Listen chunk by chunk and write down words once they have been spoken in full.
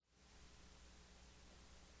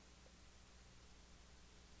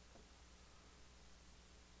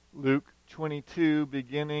Luke 22,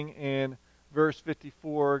 beginning in verse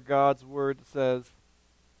 54, God's word says,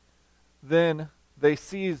 "Then they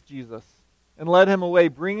seized Jesus and led him away,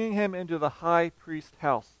 bringing him into the high priest's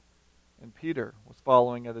house. And Peter was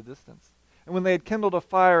following at a distance. And when they had kindled a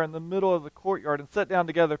fire in the middle of the courtyard and sat down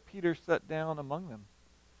together, Peter sat down among them.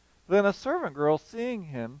 Then a servant girl, seeing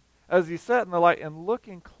him as he sat in the light and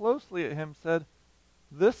looking closely at him, said,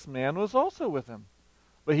 'This man was also with him.'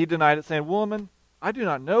 But he denied it, saying, 'Woman, I do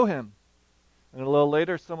not know him.' And a little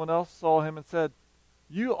later someone else saw him and said,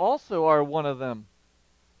 'You also are one of them.'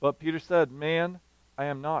 But Peter said, 'Man, I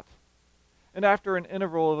am not.' And after an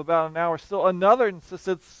interval of about an hour, still another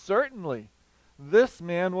insisted, 'Certainly, this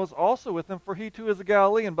man was also with him, for he too is a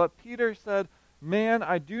Galilean.' But Peter said, 'Man,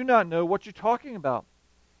 I do not know what you're talking about.'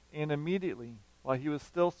 And immediately, while he was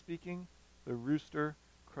still speaking, the rooster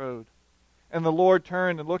crowed. And the Lord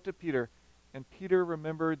turned and looked at Peter, and Peter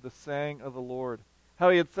remembered the saying of the Lord, how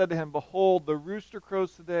he had said to him, 'Behold, the rooster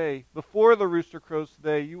crows today. Before the rooster crows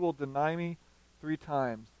today, you will deny me 3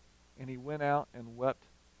 times.' And he went out and wept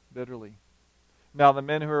bitterly. Now the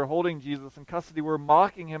men who were holding Jesus in custody were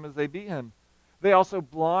mocking him as they beat him. They also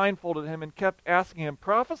blindfolded him and kept asking him,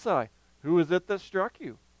 'Prophesy, who is it that struck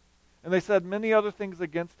you?' And they said many other things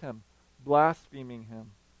against him, blaspheming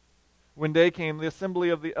him. When day came, the assembly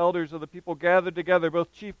of the elders of the people gathered together,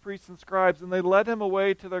 both chief priests and scribes, and they led him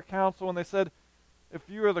away to their council, and they said, 'If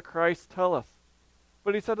you are the Christ, tell us.'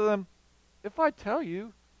 But he said to them, 'If I tell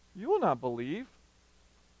you, you will not believe.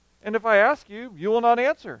 And if I ask you, you will not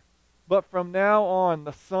answer. But from now on,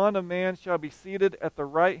 the Son of Man shall be seated at the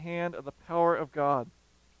right hand of the power of God.'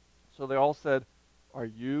 So they all said, 'Are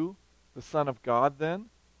you the Son of God then?'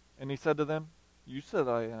 And he said to them, 'You said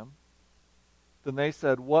I am.' Then they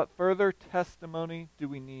said, 'What further testimony do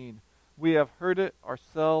we need? We have heard it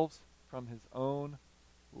ourselves from his own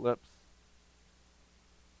lips.'"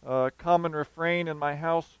 A common refrain in my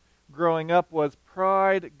house growing up was,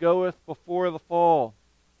 "Pride goeth before the fall."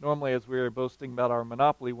 Normally as we were boasting about our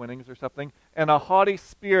Monopoly winnings or something, and a haughty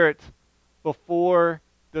spirit before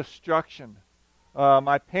destruction.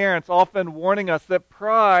 My parents often warning us that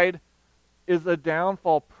pride is a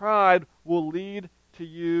downfall. Pride will lead to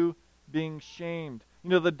you being shamed. You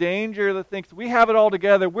know, the danger that thinks we have it all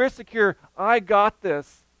together, we're secure, I got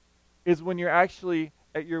this, is when you're actually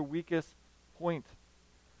at your weakest point.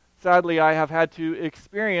 Sadly, I have had to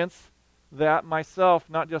experience that myself,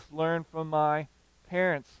 not just learn from my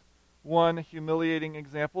parents. One humiliating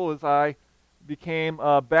example is I became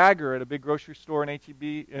a bagger at a big grocery store in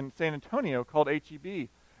HEB in San Antonio called HEB.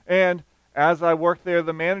 And as I worked there,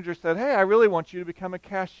 the manager said, "Hey, I really want you to become a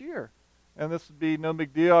cashier." And this would be no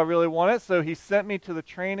big deal. I really want it. So he sent me to the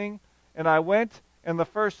training, and I went, and the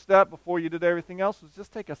first step before you did everything else was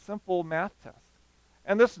just take a simple math test.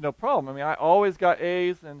 And this is no problem. I mean, I always got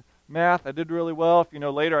A's in math. I did really well. If you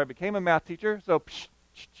know, later I became a math teacher. So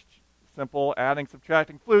simple adding,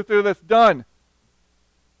 subtracting, flew through this, done.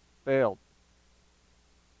 Failed.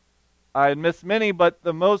 I had missed many, but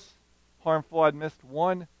the most harmful, I'd missed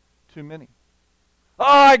one too many. "Oh,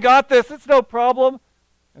 I got this. It's no problem."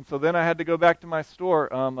 And so then I had to go back to my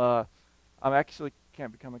store. I actually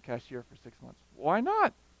can't become a cashier for 6 months. "Why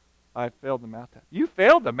not?" "I failed the math test." "You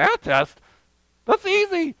failed the math test? That's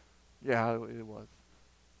easy." Yeah, it was.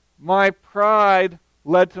 My pride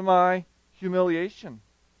led to my humiliation.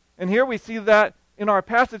 And here we see that in our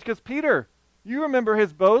passage, because Peter, you remember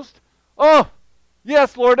his boast. "Oh,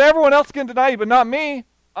 yes, Lord, everyone else can deny you, but not me.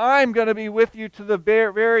 I'm going to be with you to the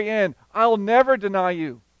very end. I'll never deny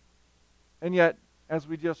you." And yet, as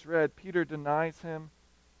we just read, Peter denies him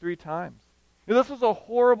 3 times. Now, this was a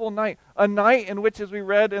horrible night, a night in which, as we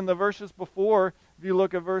read in the verses before, if you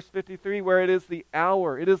look at verse 53, where it is the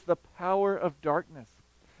hour, it is the power of darkness.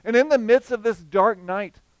 And in the midst of this dark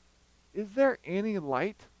night, is there any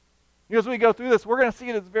light? As we go through this, we're going to see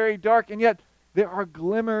it as very dark, and yet there are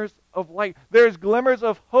glimmers of light. There's glimmers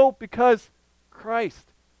of hope because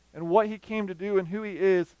Christ and what he came to do and who he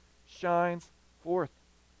is shines forth.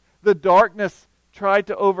 The darkness tried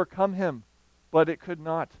to overcome him, but it could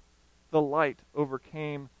not. The light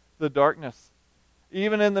overcame the darkness.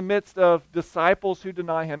 Even in the midst of disciples who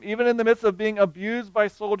deny him, even in the midst of being abused by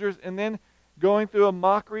soldiers and then going through a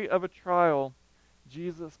mockery of a trial,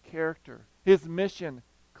 Jesus' character, his mission,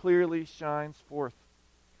 clearly shines forth.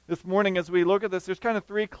 This morning, as we look at this, there's kind of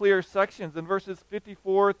 3 clear sections. In verses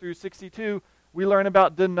 54 through 62, we learn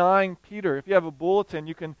about denying Peter. If you have a bulletin,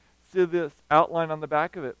 you can see this outline on the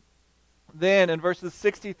back of it. Then in verses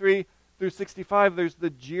 63 through 65, there's the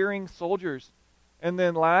jeering soldiers. And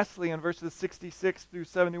then lastly, in verses 66 through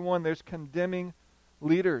 71, there's condemning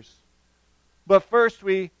leaders. But first,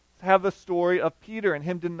 we have the story of Peter and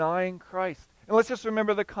him denying Christ. And let's just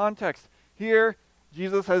remember the context. Here,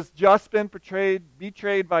 Jesus has just been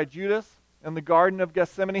betrayed by Judas in the Garden of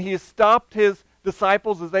Gethsemane. He has stopped his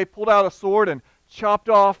disciples as they pulled out a sword and chopped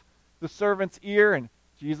off the servant's ear, and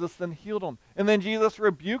Jesus then healed him. And then Jesus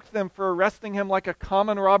rebuked them for arresting him like a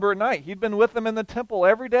common robber at night. He'd been with them in the temple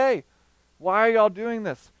every day. Why are y'all doing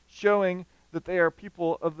this? Showing that they are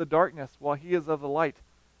people of the darkness while he is of the light.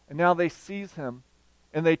 And now they seize him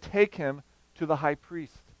and they take him to the high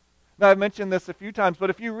priest. Now, I've mentioned this a few times, but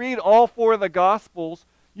if you read all four of the Gospels,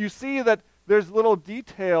 you see that there's little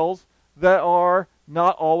details that are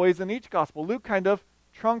not always in each Gospel. Luke kind of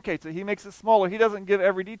truncates it. He makes it smaller. He doesn't give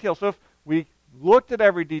every detail. So if we looked at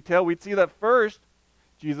every detail, we'd see that first,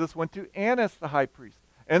 Jesus went to Annas, the high priest.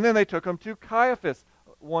 And then they took him to Caiaphas,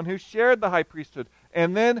 one who shared the high priesthood.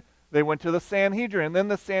 And then they went to the Sanhedrin. And then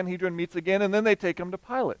the Sanhedrin meets again, and then they take him to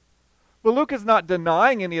Pilate. But Luke is not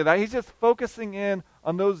denying any of that. He's just focusing in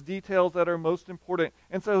on those details that are most important.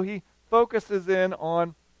 And so he focuses in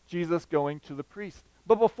on Jesus going to the priest.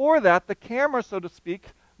 But before that, the camera, so to speak,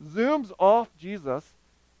 zooms off Jesus,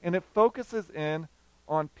 and it focuses in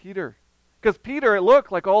on Peter. Because Peter, it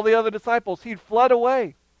looked like all the other disciples, he'd fled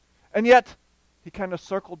away. And yet, he kind of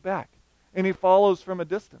circled back, and he follows from a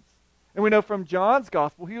distance. And we know from John's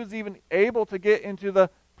gospel, he was even able to get into the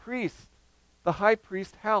high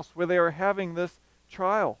priest house where they were having this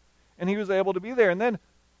trial. And he was able to be there. And then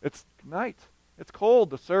it's night. It's cold.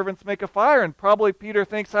 The servants make a fire. And probably Peter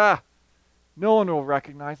thinks, no one will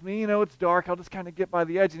recognize me. It's dark. I'll just kind of get by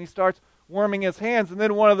the edge. And he starts warming his hands. And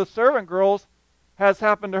then one of the servant girls has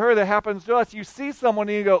happened to her that happens to us. You see someone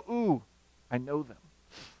and you go, ooh, I know them.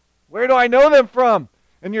 Where do I know them from?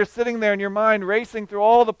 And you're sitting there in your mind racing through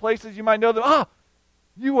all the places you might know them.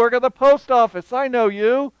 You work at the post office. I know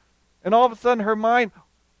you. And all of a sudden her mind,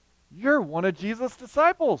 you're one of Jesus'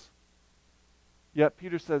 disciples. Yet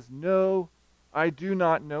Peter says, no, I do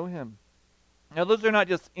not know him. Now those are not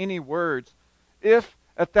just any words. If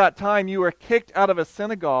at that time you were kicked out of a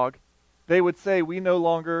synagogue, they would say, we no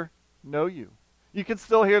longer know you. You can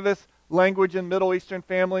still hear this language in Middle Eastern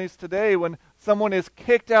families today. When someone is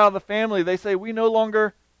kicked out of the family, they say, we no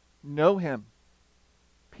longer know him.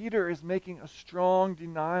 Peter is making a strong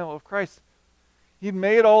denial of Christ. He'd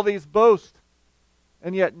made all these boasts,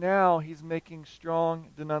 and yet now he's making strong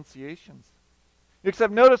denunciations.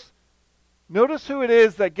 Except notice who it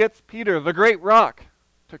is that gets Peter, the great rock,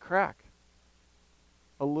 to crack.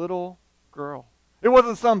 A little girl. It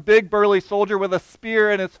wasn't some big burly soldier with a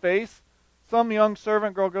spear in his face. Some young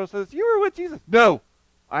servant girl goes and says, you were with Jesus. No,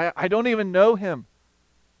 I don't even know him.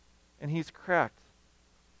 And he's cracked.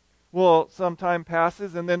 Well, some time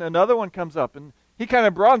passes, and then another one comes up, and he kind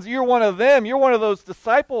of broadens, you're one of them, you're one of those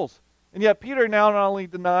disciples. And yet Peter now not only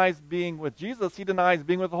denies being with Jesus, he denies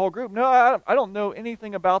being with the whole group. No, I don't know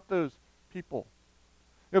anything about those people.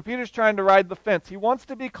 Peter's trying to ride the fence. He wants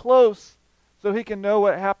to be close so he can know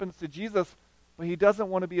what happens to Jesus, but he doesn't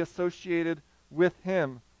want to be associated with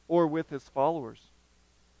him or with his followers.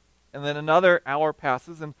 And then another hour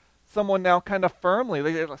passes, and someone now kind of firmly,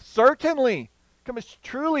 they say, certainly,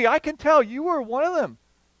 truly, I can tell you were one of them.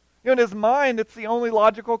 In his mind, it's the only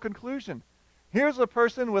logical conclusion. Here's a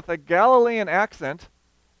person with a Galilean accent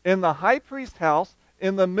in the high priest house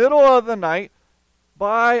in the middle of the night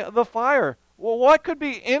by the fire. Well, what could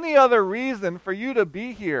be any other reason for you to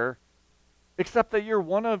be here except that you're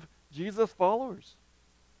one of Jesus' followers?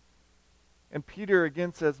 And Peter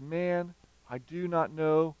again says, man, I do not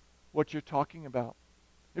know what you're talking about.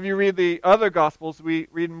 If you read the other Gospels, we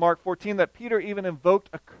read in Mark 14 that Peter even invoked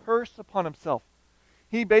a curse upon himself.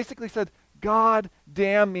 He basically said, God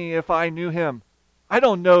damn me if I knew him. I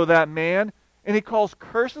don't know that man. And he calls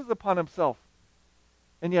curses upon himself.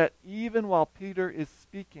 And yet, even while Peter is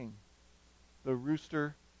speaking, the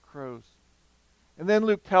rooster crows. And then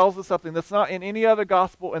Luke tells us something that's not in any other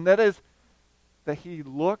gospel, and that is that he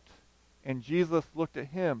looked and Jesus looked at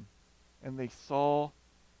him, and they saw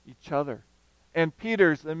each other. And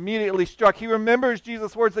Peter's immediately struck. He remembers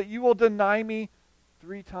Jesus' words that you will deny me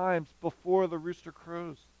 3 times before the rooster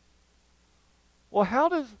crows. Well, how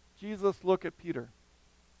does Jesus look at Peter?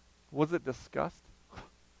 Was it disgust?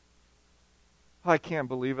 I can't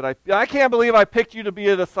believe it. I can't believe I picked you to be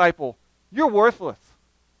a disciple. You're worthless.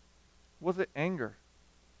 Was it anger?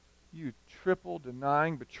 You triple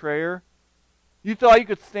denying betrayer. You thought you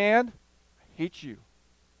could stand? I hate you.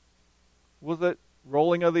 Was it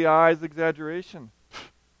rolling of the eyes, exaggeration?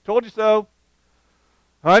 Told you so.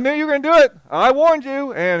 I knew you were going to do it. I warned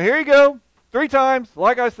you, and here you go. 3 times,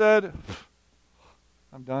 like I said.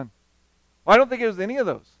 I'm done. I don't think it was any of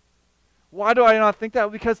those. Why do I not think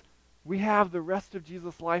that? Because we have the rest of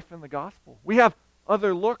Jesus' life in the gospel. We have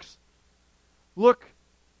other looks. Look,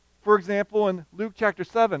 for example, in Luke chapter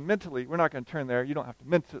 7, mentally. We're not going to turn there. You don't have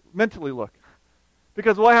to mentally look.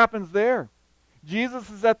 Because what happens there? Jesus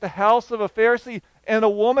is at the house of a Pharisee, and a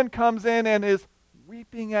woman comes in and is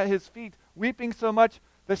weeping at his feet, weeping so much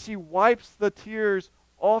that she wipes the tears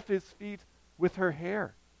off his feet with her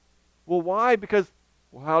hair. Well, why? Because,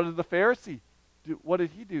 well, how did the Pharisee do? What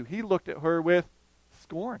did he do? He looked at her with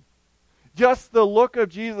scorn. Just the look of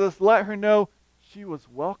Jesus let her know she was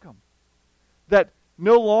welcome. That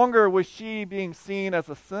no longer was she being seen as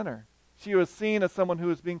a sinner. She was seen as someone who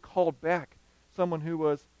was being called back, someone who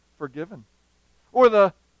was forgiven. Or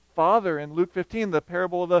the father in Luke 15, the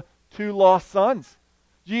parable of the two lost sons.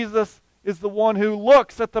 Jesus is the one who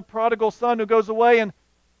looks at the prodigal son who goes away and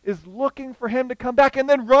is looking for him to come back and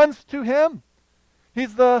then runs to him.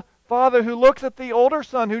 He's the father who looks at the older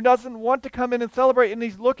son who doesn't want to come in and celebrate, and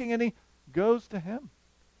he's looking and he goes to him.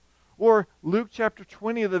 Or Luke chapter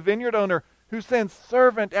 20, the vineyard owner who sends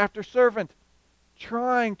servant after servant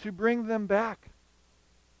trying to bring them back.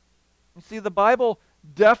 You see, the Bible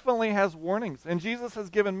definitely has warnings, and Jesus has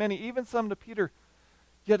given many, even some to Peter,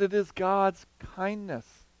 yet it is God's kindness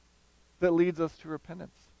that leads us to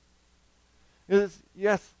repentance. It is,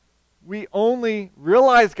 yes, we only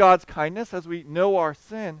realize God's kindness as we know our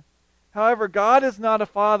sin. However, God is not a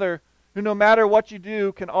father who, no matter what you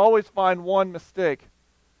do, can always find one mistake.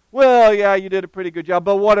 Well, yeah, you did a pretty good job,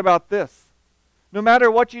 but what about this? No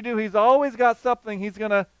matter what you do, he's always got something he's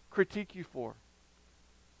going to critique you for.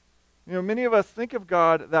 You know, many of us think of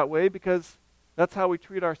God that way because that's how we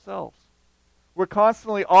treat ourselves. We're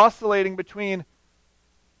constantly oscillating between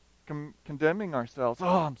condemning ourselves. Oh,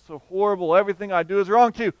 I'm so horrible. Everything I do is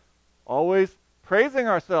wrong too. Always praising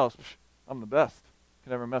ourselves. I'm the best.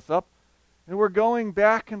 Can never mess up. And we're going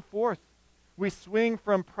back and forth. We swing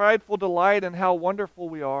from prideful delight in how wonderful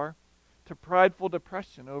we are to prideful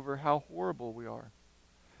depression over how horrible we are.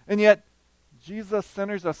 And yet, Jesus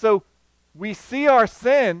centers us. So we see our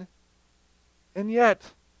sin, and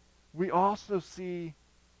yet we also see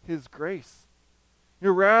his grace.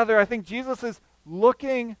 Rather, I think Jesus is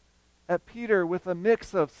looking at Peter with a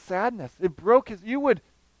mix of sadness. It broke his, you would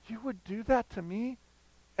do that to me?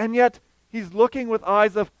 And yet he's looking with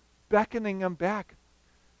eyes of beckoning him back.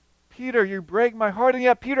 Peter, you break my heart, and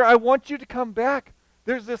yet, Peter, I want you to come back.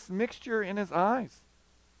 There's this mixture in his eyes.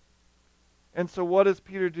 And so what does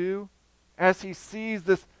Peter do? As he sees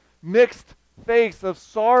this mixed face of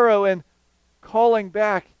sorrow and calling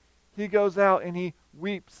back, he goes out and he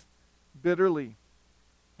weeps bitterly.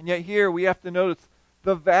 And yet here we have to notice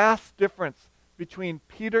the vast difference between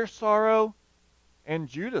Peter's sorrow and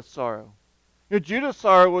Judas' sorrow. Judas'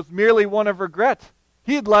 sorrow was merely one of regret.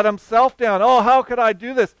 He had let himself down. Oh, how could I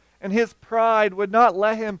do this? And his pride would not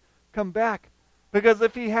let him come back. Because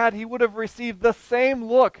if he had, he would have received the same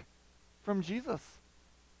look from Jesus.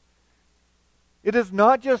 It is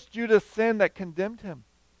not just Judas' sin that condemned him.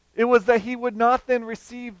 It was that he would not then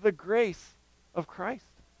receive the grace of Christ.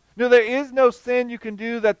 No, there is no sin you can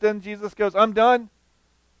do that then Jesus goes, I'm done.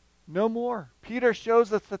 No more. Peter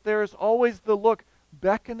shows us that there is always the look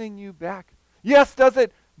beckoning you back. Yes, does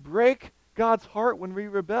it break God's heart when we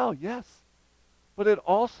rebel? Yes. But it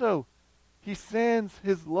also, he sends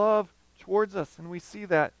his love towards us, and we see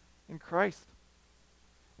that in Christ.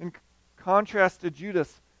 In contrast to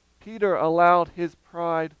Judas, Peter allowed his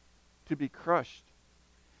pride to be crushed.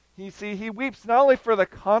 He weeps not only for the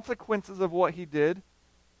consequences of what he did,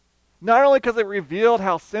 not only because it revealed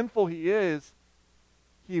how sinful he is,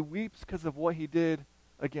 he weeps because of what he did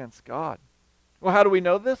against God. Well, how do we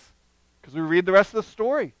know this? Because we read the rest of the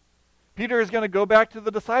story. Peter is going to go back to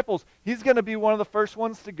the disciples. He's going to be one of the first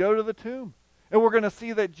ones to go to the tomb. And we're going to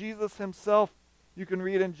see that Jesus himself, you can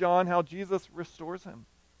read in John how Jesus restores him.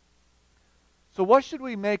 So what should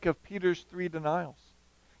we make of Peter's 3 denials?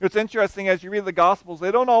 It's interesting, as you read the Gospels,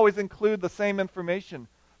 they don't always include the same information.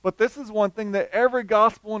 But this is one thing that every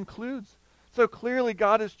Gospel includes. So clearly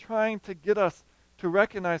God is trying to get us to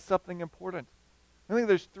recognize something important. I think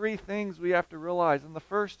there's 3 things we have to realize. And the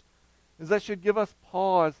first is that should give us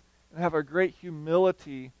pause and have a great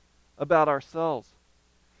humility about ourselves.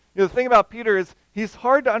 The thing about Peter is he's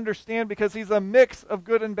hard to understand because he's a mix of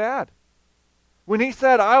good and bad. When he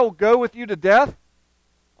said, I will go with you to death,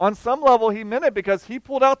 on some level he meant it because he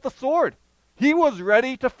pulled out the sword. He was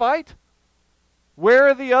ready to fight. Where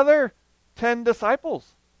are the other 10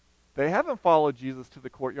 disciples? They haven't followed Jesus to the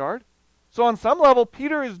courtyard. So on some level,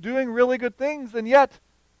 Peter is doing really good things, and yet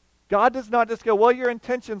God does not just go, well, your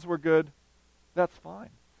intentions were good. That's fine.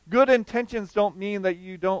 Good intentions don't mean that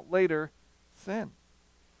you don't later sin.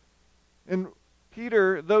 And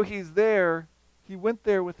Peter, though he's there, he went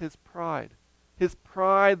there with his pride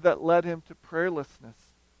that led him to prayerlessness,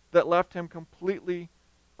 that left him completely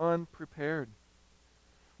unprepared.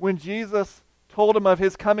 When Jesus told him of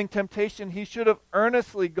his coming temptation, he should have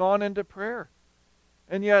earnestly gone into prayer.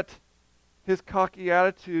 And yet, his cocky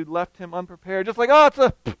attitude left him unprepared. Just like, oh, it's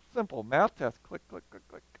a simple math test. Click, click, click,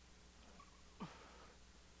 click.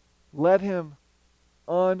 Led him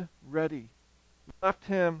unready. Left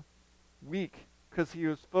him weak because he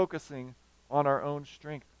was focusing on our own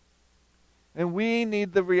strength. And we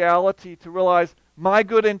need the reality to realize my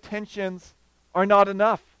good intentions are not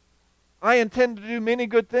enough. I intend to do many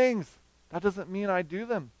good things. That doesn't mean I do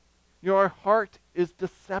them. Our heart is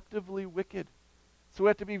deceptively wicked. So we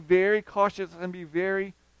have to be very cautious and be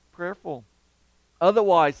very prayerful.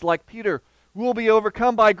 Otherwise, like Peter, we'll be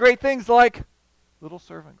overcome by great things like little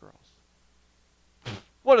servant girls.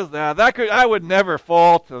 What is that? I would never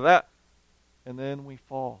fall to that. And then we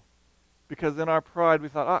fall. Because in our pride we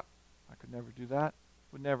thought, I could never do that.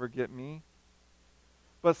 Would never get me.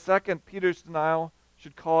 But second, Peter's denial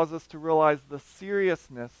should cause us to realize the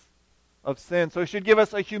seriousness of sin. So it should give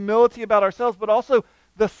us a humility about ourselves, but also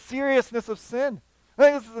the seriousness of sin. I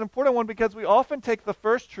think this is an important one because we often take the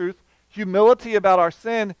first truth, humility about our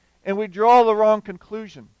sin, and we draw the wrong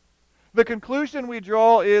conclusion. The conclusion we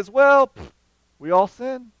draw is, we all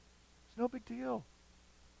sin. It's no big deal.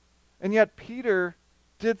 And yet Peter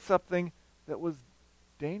did something that was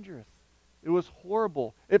dangerous. It was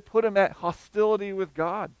horrible. It put him at hostility with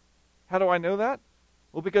God. How do I know that?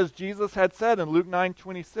 Well, because Jesus had said in Luke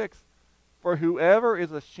 9:26, "For whoever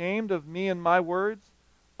is ashamed of me and my words,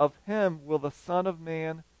 of him will the Son of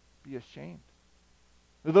Man be ashamed."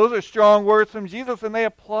 Now, those are strong words from Jesus, and they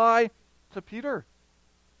apply to Peter.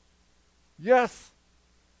 Yes,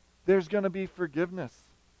 there's going to be forgiveness.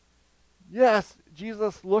 Yes,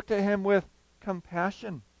 Jesus looked at him with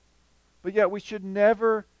compassion. But yet we should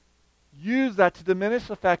never use that to diminish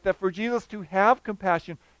the fact that for Jesus to have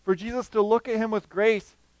compassion, for Jesus to look at him with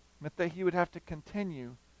grace, meant that he would have to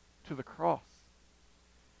continue to the cross.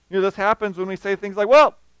 This happens when we say things like,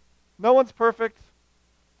 no one's perfect.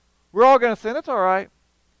 We're all going to sin. It's all right.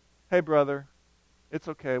 Hey, brother, it's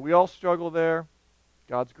okay. We all struggle there.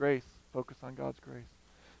 God's grace. Focus on God's grace.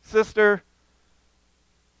 Sister,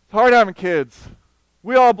 it's hard having kids.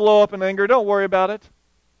 We all blow up in anger. Don't worry about it.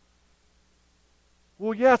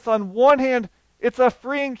 Well, yes, on one hand, it's a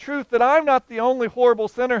freeing truth that I'm not the only horrible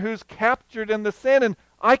sinner who's captured in the sin, and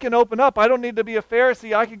I can open up. I don't need to be a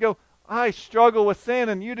Pharisee. I can go, I struggle with sin,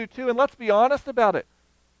 and you do too, and let's be honest about it.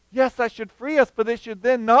 Yes, that should free us, but it should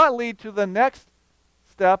then not lead to the next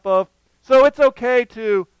step of, so it's okay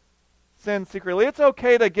to sin secretly. It's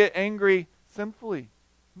okay to get angry sinfully.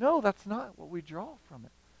 No, that's not what we draw from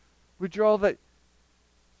it. We draw that,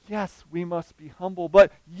 yes, we must be humble,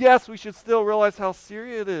 but yes, we should still realize how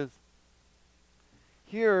serious it is.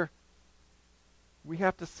 Here, we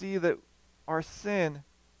have to see that our sin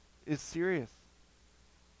is serious.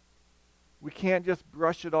 We can't just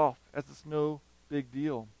brush it off as it's no big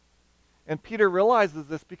deal. And Peter realizes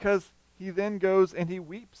this because he then goes and he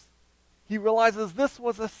weeps. He realizes this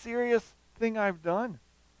was a serious thing I've done.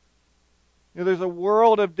 There's a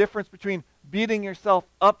world of difference between beating yourself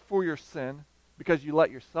up for your sin because you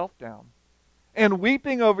let yourself down, and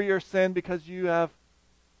weeping over your sin because you have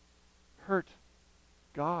hurt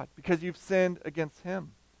God, because you've sinned against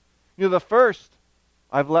him. The first,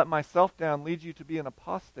 I've let myself down, leads you to be an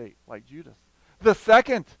apostate like Judas. The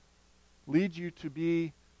second leads you to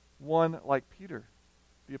be one like Peter,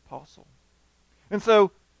 the apostle. And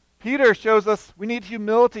so Peter shows us we need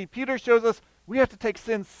humility. Peter shows us we have to take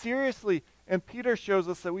sin seriously. And Peter shows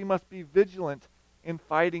us that we must be vigilant in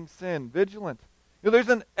fighting sin. Vigilant. There's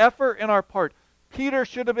an effort in our part. Peter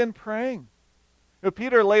should have been praying.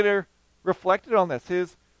 Peter later reflected on this.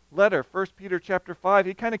 His letter, 1 Peter chapter 5,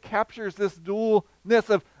 he kind of captures this dualness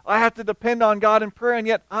of I have to depend on God in prayer, and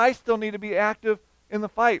yet I still need to be active in the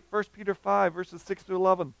fight. 1 Peter 5, verses 6 to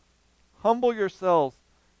 11. Humble yourselves,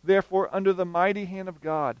 therefore, under the mighty hand of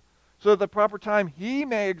God, so at the proper time he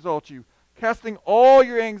may exalt you, casting all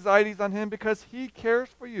your anxieties on him because he cares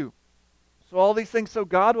for you. So all these things so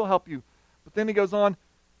God will help you. But then he goes on,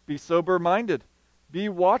 be sober-minded, be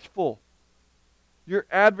watchful. Your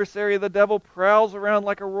adversary, the devil, prowls around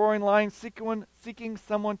like a roaring lion seeking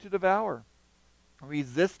someone to devour.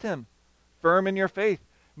 Resist him, firm in your faith,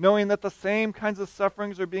 knowing that the same kinds of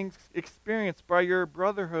sufferings are being experienced by your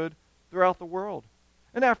brotherhood throughout the world.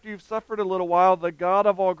 And after you've suffered a little while, the God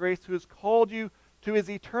of all grace, who has called you to his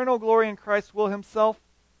eternal glory in Christ, will himself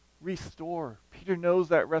restore. Peter knows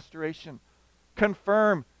that restoration.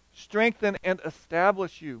 Confirm, strengthen, and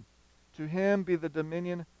establish you. To him be the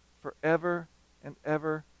dominion forever and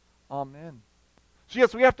ever. Amen. So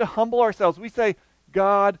yes, we have to humble ourselves. We say,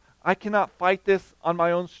 God, I cannot fight this on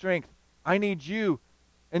my own strength. I need you.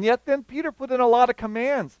 And yet then Peter put in a lot of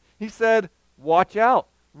commands. He said, watch out,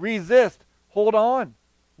 resist, hold on.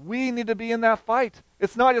 We need to be in that fight.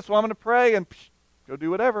 It's not just, well, I'm going to pray and go do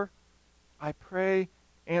whatever. I pray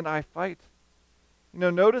and I fight.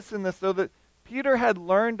 Notice in this, though, that Peter had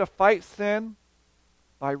learned to fight sin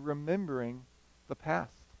by remembering the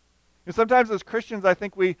past. Sometimes as Christians, I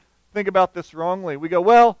think we think about this wrongly. We go,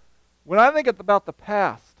 well, when I think about the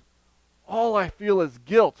past, all I feel is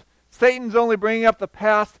guilt. Satan's only bringing up the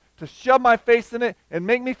past to shove my face in it and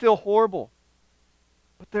make me feel horrible.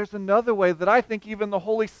 But there's another way that I think even the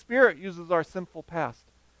Holy Spirit uses our sinful past.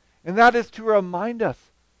 And that is to remind us,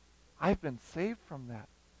 I've been saved from that.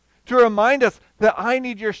 To remind us that I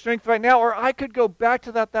need your strength right now, or I could go back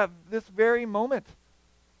to this very moment.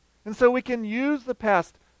 And so we can use the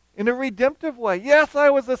past in a redemptive way. Yes,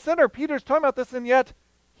 I was a sinner. Peter's talking about this, and yet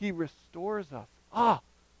he restores us.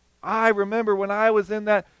 I remember when I was in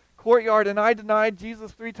that courtyard and I denied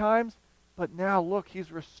Jesus 3 times, but now look,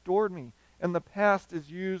 he's restored me. And the past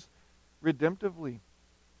is used redemptively.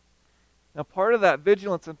 Now, part of that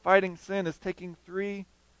vigilance in fighting sin is taking 3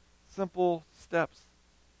 simple steps.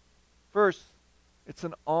 First, it's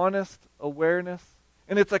an honest awareness,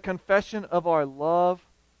 and it's a confession of our love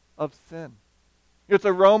of sin. It's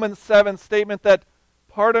a Romans 7 statement that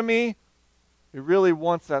part of me, it really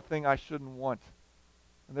wants that thing I shouldn't want.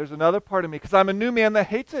 And there's another part of me, because I'm a new man that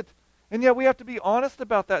hates it. And yet we have to be honest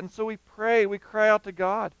about that. And so we pray, we cry out to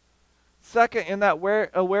God. Second, in that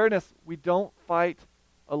awareness, we don't fight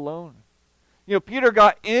alone. Peter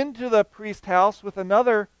got into the priest's house with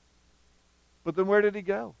another, but then where did he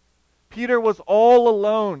go? Peter was all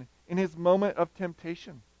alone in his moment of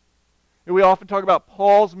temptation. And we often talk about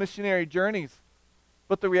Paul's missionary journeys,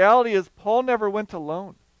 but the reality is Paul never went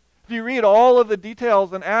alone. If you read all of the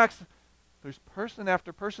details in Acts, there's person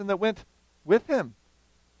after person that went with him.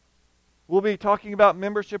 We'll be talking about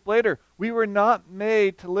membership later. We were not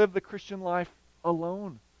made to live the Christian life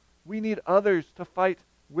alone. We need others to fight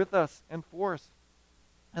with us and for us.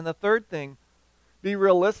 And the third thing, be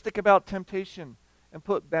realistic about temptation and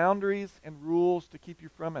put boundaries and rules to keep you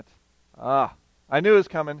from it. I knew it was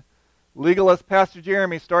coming. Legalist Pastor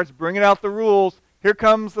Jeremy starts bringing out the rules. Here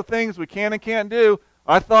comes the things we can and can't do.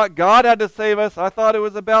 I thought God had to save us. I thought it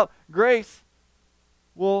was about grace.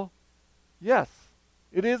 Well, yes,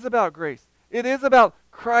 it is about grace. It is about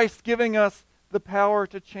Christ giving us the power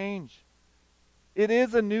to change. It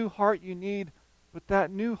is a new heart you need, but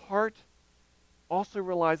that new heart also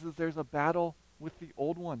realizes there's a battle with the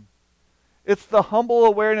old one. It's the humble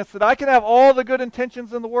awareness that I can have all the good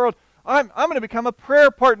intentions in the world. I'm going to become a prayer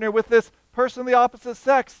partner with this person of the opposite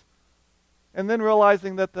sex. And then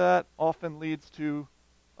realizing that often leads to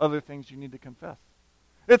other things you need to confess.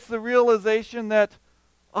 It's the realization that,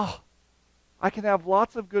 I can have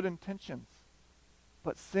lots of good intentions,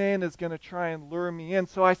 but sin is going to try and lure me in.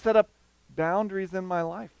 So I set up boundaries in my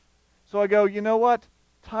life. So I go, you know what?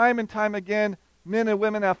 Time and time again, men and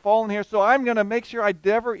women have fallen here, so I'm going to make sure I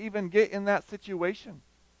never even get in that situation.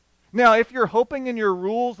 Now, if you're hoping in your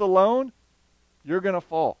rules alone, you're going to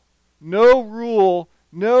fall. No rule,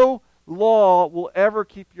 no law will ever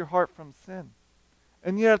keep your heart from sin.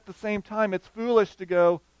 And yet at the same time, it's foolish to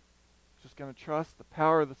go, just going to trust the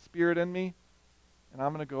power of the Spirit in me, and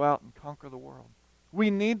I'm going to go out and conquer the world. We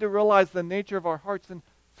need to realize the nature of our hearts and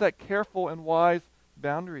set careful and wise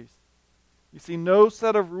boundaries. You see, no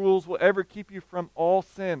set of rules will ever keep you from all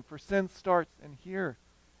sin, for sin starts in here.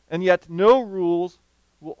 And yet no rules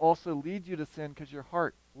will also lead you to sin because your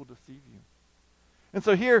heart will deceive you. And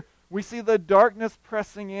so here we see the darkness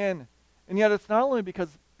pressing in. And yet it's not only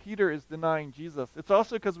because Peter is denying Jesus, it's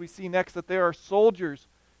also because we see next that there are soldiers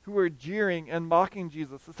who are jeering and mocking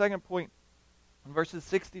Jesus. The second point, in verses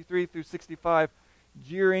 63 through 65,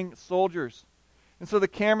 jeering soldiers. And so the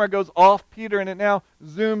camera goes off Peter and it now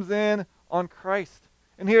zooms in on Christ.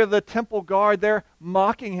 And here the temple guard, they're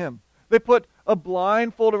mocking him. They put a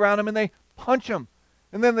blindfold around him and they punch him.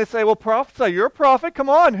 And then they say, well, prophesy, you're a prophet, come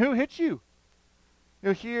on, who hit you?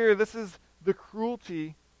 Here, this is the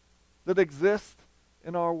cruelty that exists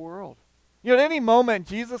in our world. At any moment,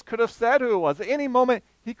 Jesus could have said who it was. At any moment,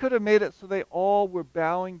 he could have made it so they all were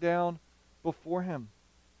bowing down before him.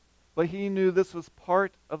 But he knew this was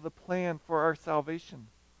part of the plan for our salvation,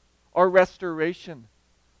 our restoration,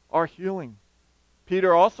 our healing.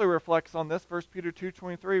 Peter also reflects on this. 1 Peter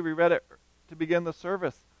 2:23, we read it to begin the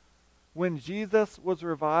service. When Jesus was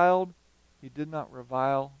reviled, he did not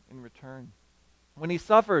revile in return. When he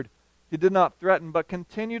suffered, He did not threaten, but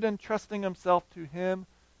continued entrusting himself to him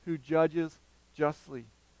who judges justly.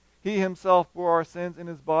 He himself bore our sins in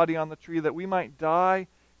his body on the tree, that we might die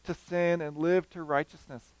to sin and live to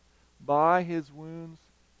righteousness. By his wounds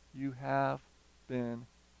you have been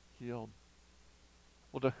healed.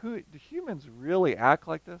 Well, do humans really act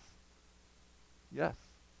like this? Yes.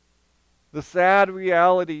 The sad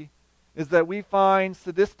reality is that we find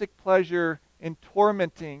sadistic pleasure in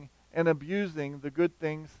tormenting and abusing the good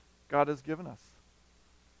things God has given us.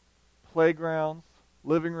 Playgrounds,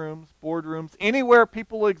 living rooms, boardrooms, anywhere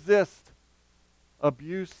people exist,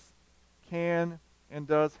 abuse can and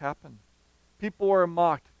does happen. People are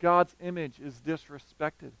mocked. God's image is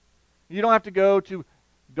disrespected. You don't have to go to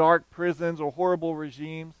dark prisons or horrible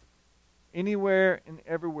regimes. Anywhere and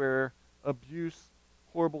everywhere, abuse,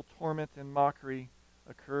 horrible torment, and mockery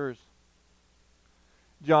occurs.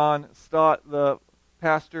 John Stott, the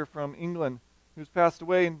pastor from England, who's passed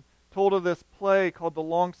away, and told of this play called The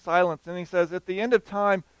Long Silence. And he says, at the end of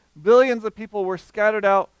time, billions of people were scattered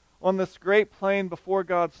out on this great plain before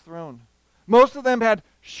God's throne. Most of them had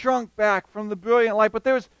shrunk back from the brilliant light, but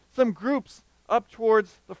there's some groups up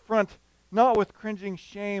towards the front, not with cringing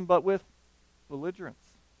shame, but with belligerence.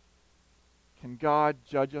 Can God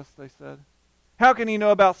judge us, they said. How can he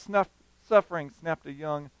know about suffering, snapped a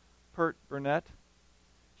young, pert brunette.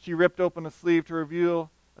 She ripped open a sleeve to reveal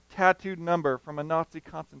a tattooed number from a Nazi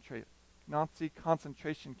concentration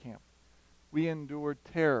camp. We endured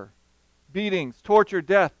terror, beatings, torture,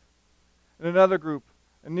 death. In another group,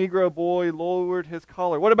 a Negro boy lowered his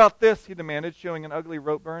collar. What about this, he demanded, showing an ugly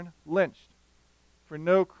rope burn. Lynched for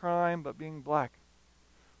no crime but being black.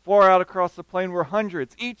 Far out across the plain were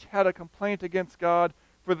hundreds. Each had a complaint against God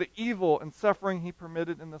for the evil and suffering he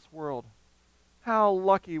permitted in this world. How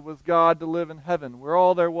lucky was God to live in heaven, where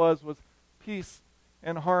all there was peace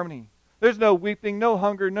and harmony. There's no weeping, no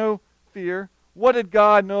hunger, no fear. What did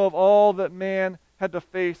God know of all that man had to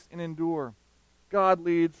face and endure? God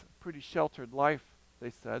leads a pretty sheltered life,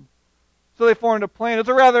 they said. So they formed a plan. It's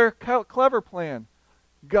a rather clever plan.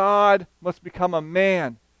 God must become a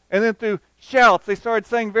man. And then through shouts, they started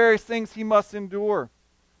saying various things he must endure.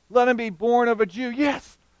 Let him be born of a Jew.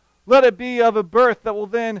 Yes. Let it be of a birth that will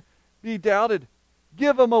then be doubted.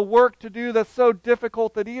 Give him a work to do that's so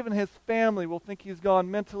difficult that even his family will think he's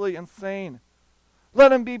gone mentally insane.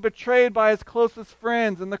 Let him be betrayed by his closest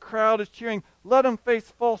friends and the crowd is cheering. Let him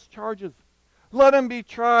face false charges. Let him be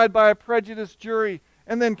tried by a prejudiced jury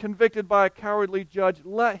and then convicted by a cowardly judge.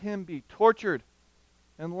 Let him be tortured.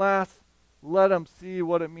 And last, let him see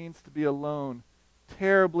what it means to be alone,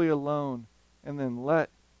 terribly alone, and then let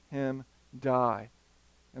him die.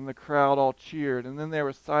 And the crowd all cheered, and then there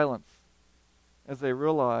was silence as they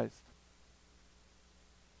realized,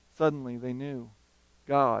 suddenly they knew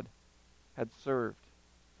God had served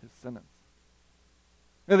his sentence.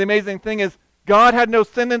 Now the amazing thing is, God had no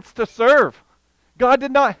sentence to serve. God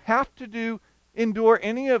did not have to endure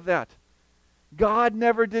any of that. God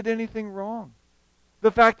never did anything wrong.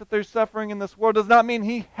 The fact that there's suffering in this world does not mean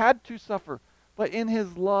he had to suffer, but in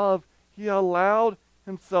his love, he allowed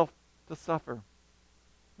himself to suffer.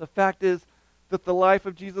 The fact is that the life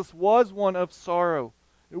of Jesus was one of sorrow.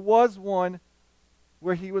 It was one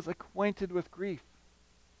where he was acquainted with grief,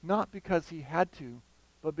 not because he had to,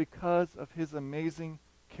 but because of his amazing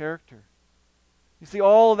character. You see,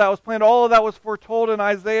 all of that was planned, all of that was foretold in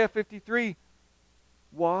Isaiah 53.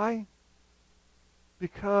 Why?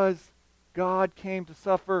 Because God came to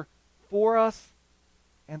suffer for us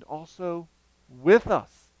and also with us.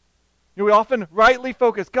 You know, we often rightly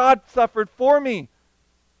focus, God suffered for me.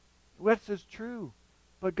 Which is true,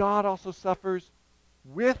 but God also suffers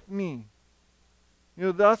with me. You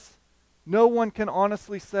know, thus, no one can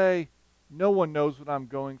honestly say, no one knows what I'm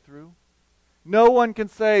going through. No one can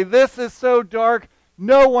say, this is so dark.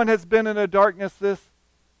 No one has been in a darkness this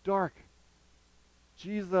dark.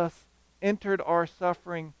 Jesus entered our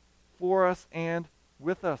suffering for us and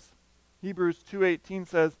with us. Hebrews 2:18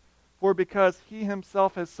 says, for because he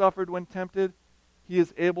himself has suffered when tempted, he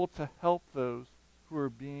is able to help those who are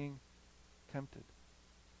being tempted.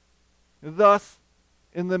 Thus,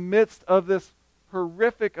 in the midst of this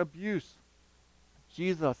horrific abuse,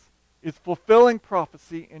 Jesus is fulfilling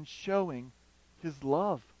prophecy and showing his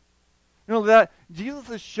love. You know, that Jesus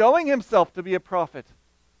is showing himself to be a prophet.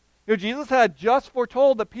 You know, Jesus had just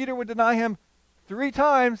foretold that Peter would deny him 3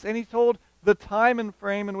 times, and he told the time and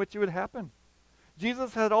frame in which it would happen.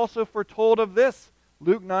 Jesus had also foretold of this.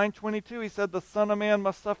 Luke 9:22, he said, the Son of Man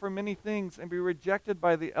must suffer many things and be rejected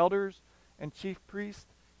by the elders and chief priests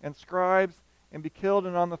and scribes and be killed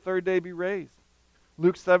and on the 3rd day be raised.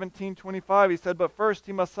 Luke 17:25, he said, but first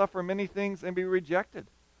he must suffer many things and be rejected.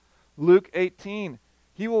 Luke 18,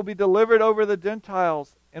 he will be delivered over the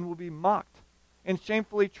Gentiles and will be mocked and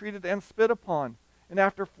shamefully treated and spit upon. And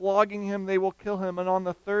after flogging him, they will kill him. And on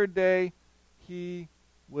the third day, he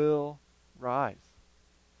will rise.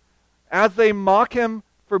 As they mock him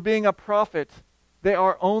for being a prophet, they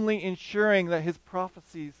are only ensuring that his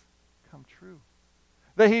prophecies come true.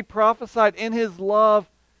 That he prophesied in his love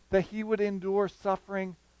that he would endure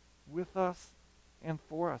suffering with us and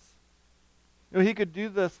for us. He could do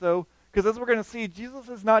this, though, because as we're going to see, Jesus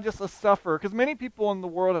is not just a sufferer, because many people in the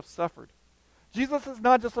world have suffered. Jesus is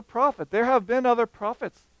not just a prophet. There have been other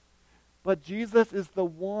prophets. But Jesus is the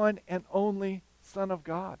one and only Son of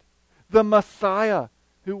God, the Messiah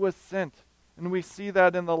who was sent. And we see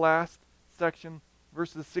that in the last section,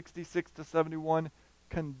 verses 66 to 71,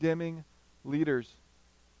 condemning leaders.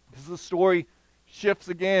 As the story shifts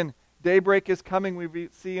again, daybreak is coming, we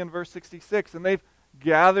see in verse 66, and they've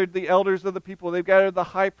gathered the elders of the people. They've gathered the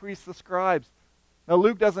high priests, the scribes. Now,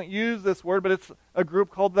 Luke doesn't use this word, but it's a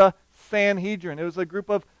group called the Sanhedrin. It was a group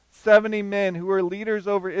of 70 men who were leaders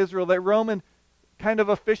over Israel that Roman kind of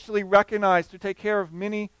officially recognized to take care of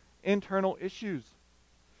many internal issues.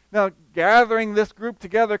 Now, gathering this group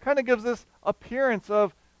together kind of gives this appearance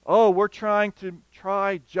of, oh, we're trying to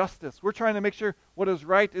try justice. We're trying to make sure what is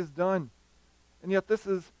right is done. And yet this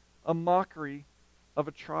is a mockery of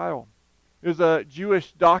a trial. There's a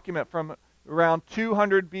Jewish document from around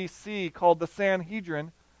 200 BC called the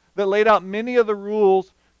Sanhedrin that laid out many of the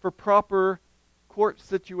rules for proper court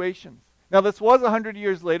situations. Now, this was 100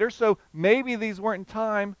 years later, so maybe these weren't in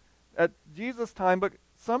time at Jesus' time, but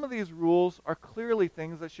some of these rules are clearly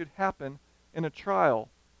things that should happen in a trial,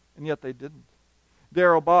 and yet they didn't.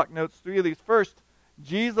 Darrell Bach notes 3 of these. First,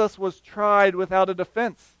 Jesus was tried without a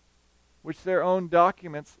defense, which their own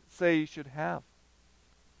documents say he should have.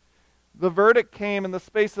 The verdict came in the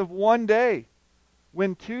space of 1 day,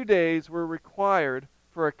 when 2 days were required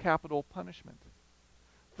for a capital punishment.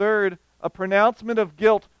 Third, a pronouncement of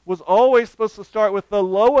guilt was always supposed to start with the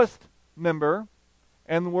lowest member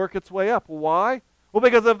and work its way up. Why? Well,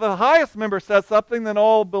 because if the highest member says something, then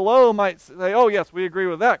all below might say, oh yes, we agree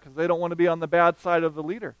with that, because they don't want to be on the bad side of the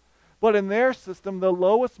leader. But in their system, the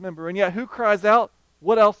lowest member, and yet who cries out,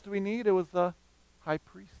 what else do we need? It was the high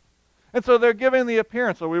priest. And so they're giving the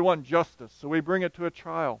appearance, we want justice, so we bring it to a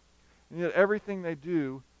trial. And yet everything they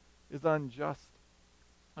do is unjust.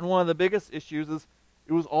 And one of the biggest issues is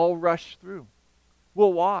it was all rushed through.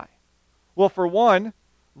 Well, why? Well, for one,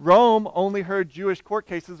 Rome only heard Jewish court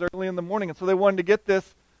cases early in the morning, and so they wanted to get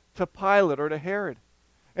this to Pilate or to Herod.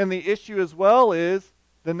 And the issue as well is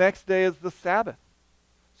the next day is the Sabbath.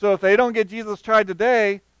 So if they don't get Jesus tried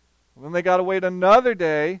today, well, then they got to wait another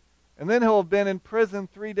day, and then he'll have been in prison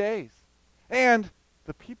 3 days. And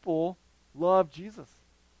the people love Jesus.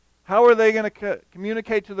 How are they going to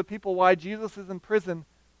communicate to the people why Jesus is in prison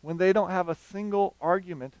when they don't have a single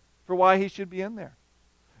argument for why he should be in there?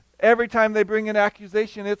 Every time they bring an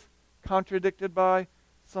accusation, it's contradicted by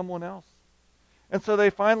someone else. And so they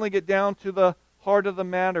finally get down to the heart of the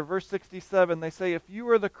matter. Verse 67, they say, if you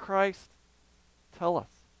are the Christ, tell us.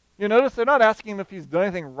 You notice they're not asking him if he's done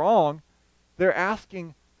anything wrong. They're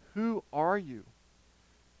asking, who are you?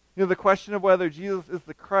 You know, the question of whether Jesus is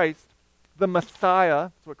the Christ, the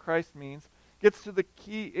Messiah, that's what Christ means, gets to the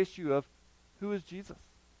key issue of who is Jesus?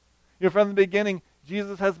 You know, from the beginning,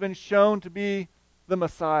 Jesus has been shown to be the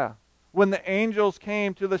Messiah. When the angels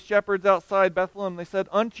came to the shepherds outside Bethlehem, they said,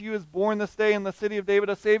 unto you is born this day in the city of David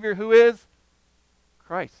a Savior, who is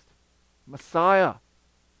Christ, Messiah.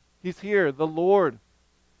 He's here, the Lord.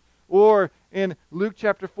 Or in Luke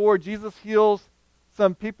chapter 4, Jesus heals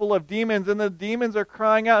some people of demons, and the demons are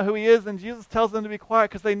crying out who he is, and Jesus tells them to be quiet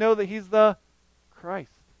because they know that he's the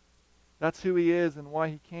Christ. That's who he is and why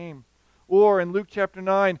he came. Or in Luke chapter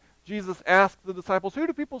 9, Jesus asked the disciples, who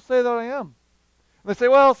do people say that I am? And they say,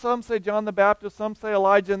 well, some say John the Baptist, some say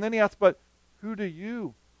Elijah. And then he asks, but who do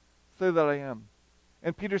you say that I am?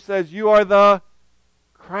 And Peter says, you are the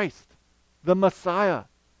Christ, the Messiah.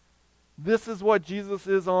 This is what Jesus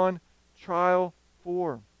is on trial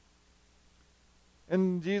for.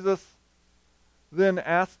 And Jesus then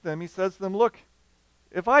asks them, he says to them, look,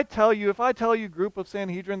 if I tell you, group of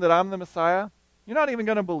Sanhedrin, that I'm the Messiah, you're not even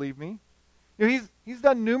going to believe me. You know, he's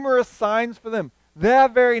done numerous signs for them.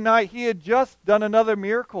 That very night, he had just done another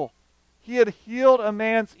miracle. He had healed a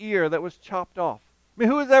man's ear that was chopped off. I mean,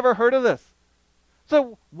 who has ever heard of this?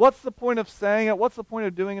 So what's the point of saying it? What's the point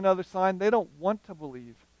of doing another sign? They don't want to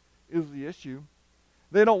believe is the issue.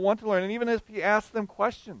 They don't want to learn. And even if he asks them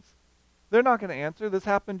questions, they're not going to answer. This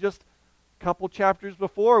happened just a couple chapters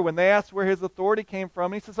before when they asked where his authority came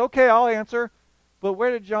from. And he says, okay, I'll answer. But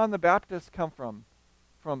where did John the Baptist come from?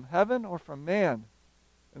 from heaven or from man?"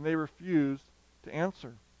 And they refused to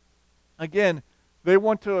answer. Again, they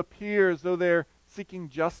want to appear as though they're seeking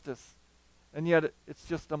justice, and yet it's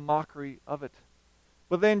just a mockery of it.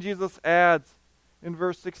 But then Jesus adds in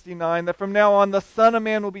verse 69 that from now on the Son of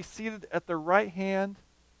Man will be seated at the right hand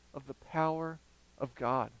of the power of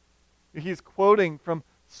God. He's quoting from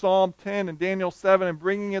Psalm 10 and Daniel 7 and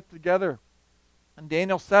bringing it together. In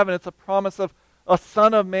Daniel 7, it's a promise of a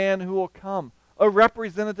Son of Man who will come, a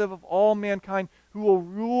representative of all mankind who will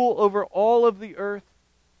rule over all of the earth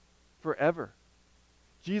forever.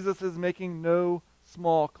 Jesus is making no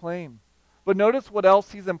small claim. But notice what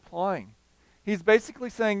else he's implying. He's basically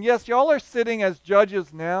saying, yes, y'all are sitting as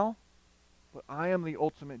judges now, but I am the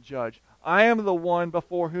ultimate judge. I am the one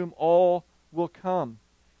before whom all will come,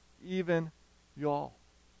 even y'all.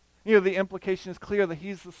 You know, the implication is clear that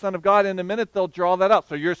he's the Son of God. In a minute, they'll draw that out.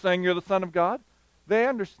 So you're saying you're the Son of God? They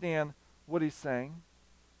understand what he's saying.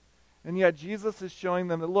 And yet Jesus is showing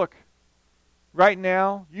them that, look, right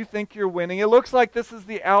now, you think you're winning. It looks like this is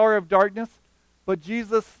the hour of darkness, but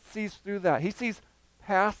Jesus sees through that. He sees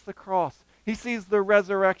past the cross. He sees the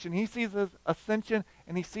resurrection. He sees his ascension,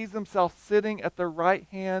 and he sees himself sitting at the right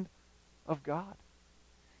hand of God.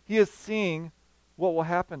 He is seeing what will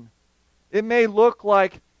happen. It may look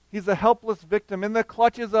like he's a helpless victim in the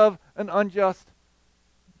clutches of an unjust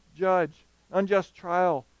judge, unjust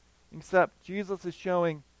trial, except Jesus is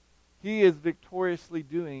showing he is victoriously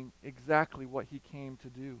doing exactly what he came to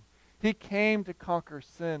do. He came to conquer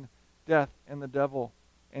sin, death, and the devil,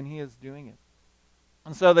 and he is doing it.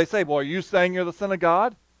 And so they say, well, are you saying you're the Son of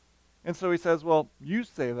God? And so he says, well, you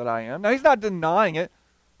say that I am. Now, he's not denying it,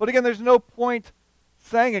 but again, there's no point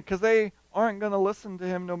saying it because they aren't going to listen to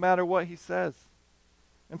him no matter what he says.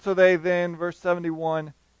 And so they then, verse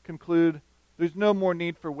 71, conclude, there's no more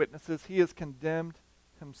need for witnesses. He has condemned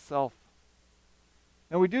himself.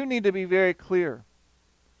 Now, we do need to be very clear.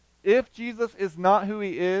 If Jesus is not who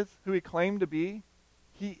he is, who he claimed to be,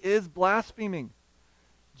 he is blaspheming.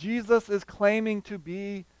 Jesus is claiming to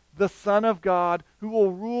be the Son of God who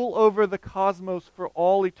will rule over the cosmos for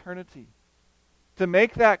all eternity. To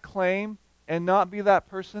make that claim and not be that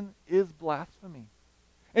person is blasphemy.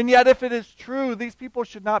 And yet, if it is true, these people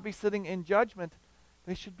should not be sitting in judgment.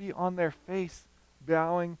 They should be on their face,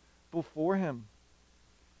 bowing before him.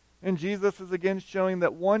 And Jesus is again showing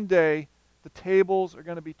that one day the tables are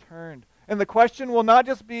going to be turned. And the question will not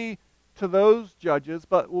just be to those judges,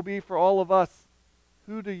 but will be for all of us.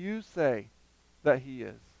 Who do you say that he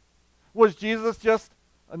is? Was Jesus just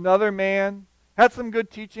another man, had some good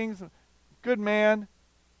teachings, good man,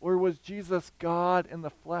 or was Jesus God in the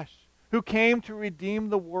flesh, who came to redeem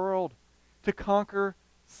the world, to conquer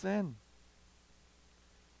sin?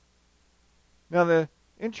 Now, the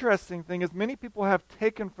interesting thing is many people have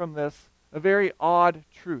taken from this a very odd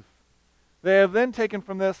truth. They have then taken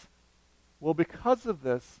from this, well, because of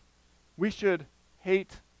this, we should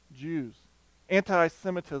hate Jews.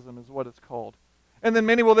 Anti-Semitism is what it's called. And then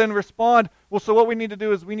many will then respond, well, so what we need to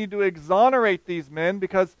do is we need to exonerate these men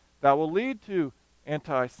because that will lead to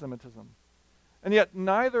anti-Semitism. And yet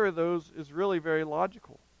neither of those is really very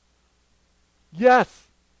logical. Yes,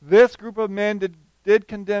 this group of men did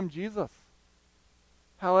condemn Jesus.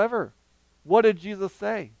 However, what did Jesus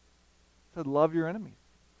say? He said, love your enemies.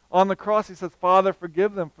 On the cross, he says, Father,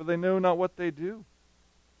 forgive them, for they know not what they do.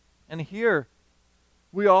 And here,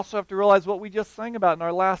 we also have to realize what we just sang about in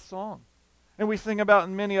our last song. And we sing about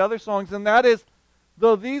in many other songs. And that is,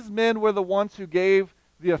 though these men were the ones who gave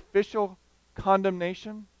the official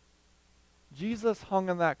condemnation, Jesus hung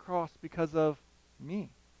on that cross because of me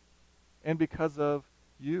and because of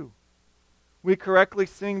you. We correctly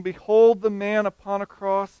sing, behold the man upon a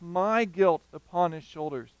cross, my guilt upon his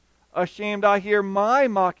shoulders. Ashamed I hear my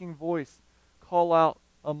mocking voice call out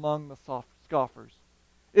among the scoffers.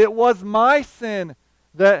 It was my sin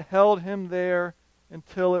that held him there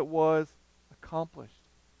until it was accomplished.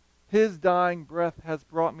 His dying breath has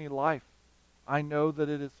brought me life. I know that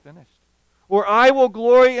it is finished. Or I will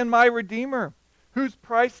glory in my Redeemer, whose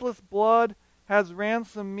priceless blood has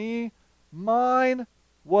ransomed me. Mine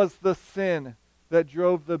was the sin that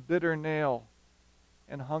drove the bitter nail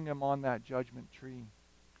and hung him on that judgment tree.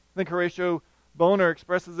 I think Horatio Boner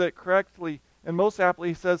expresses it correctly, and most aptly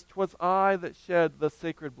he says, 'Twas I that shed the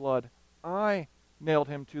sacred blood. I nailed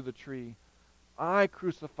him to the tree. I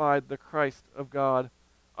crucified the Christ of God.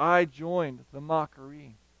 I joined the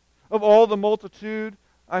mockery. Of all the multitude,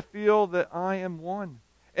 I feel that I am one.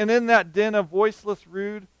 And in that din of voiceless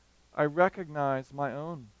rude, I recognize my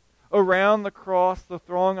own. Around the cross, the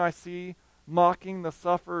throng I see, mocking the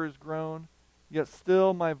sufferer's groan, yet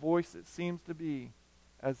still my voice it seems to be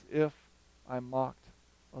as if I mocked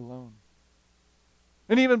alone.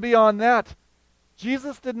 And even beyond that,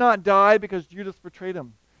 Jesus did not die because Judas betrayed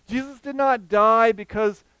him. Jesus did not die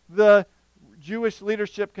because the Jewish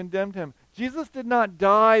leadership condemned him. Jesus did not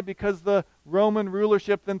die because the Roman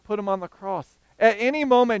rulership then put him on the cross. At any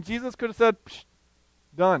moment, Jesus could have said,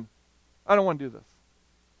 done. I don't want to do this.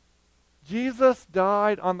 Jesus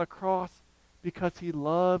died on the cross because he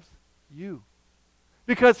loves you.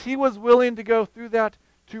 Because he was willing to go through that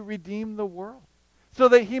to redeem the world. So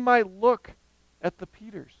that he might look at the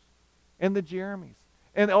Peters and the Jeremies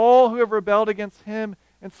and all who have rebelled against him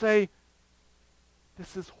and say,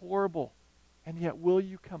 this is horrible. And yet will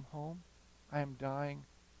you come home? I am dying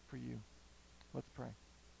for you. Let's pray.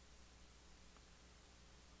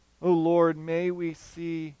 Oh Lord, may we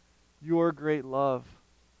see your great love.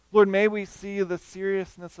 Lord, may we see the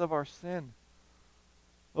seriousness of our sin.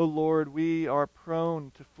 Oh Lord, we are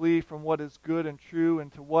prone to flee from what is good and true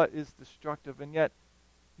and to what is destructive. And yet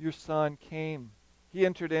your Son came. He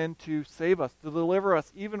entered in to save us, to deliver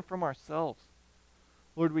us even from ourselves.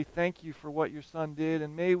 Lord, we thank you for what your Son did,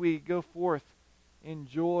 and may we go forth in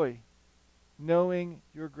joy, knowing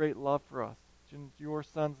your great love for us. In your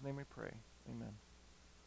Son's name we pray. Amen.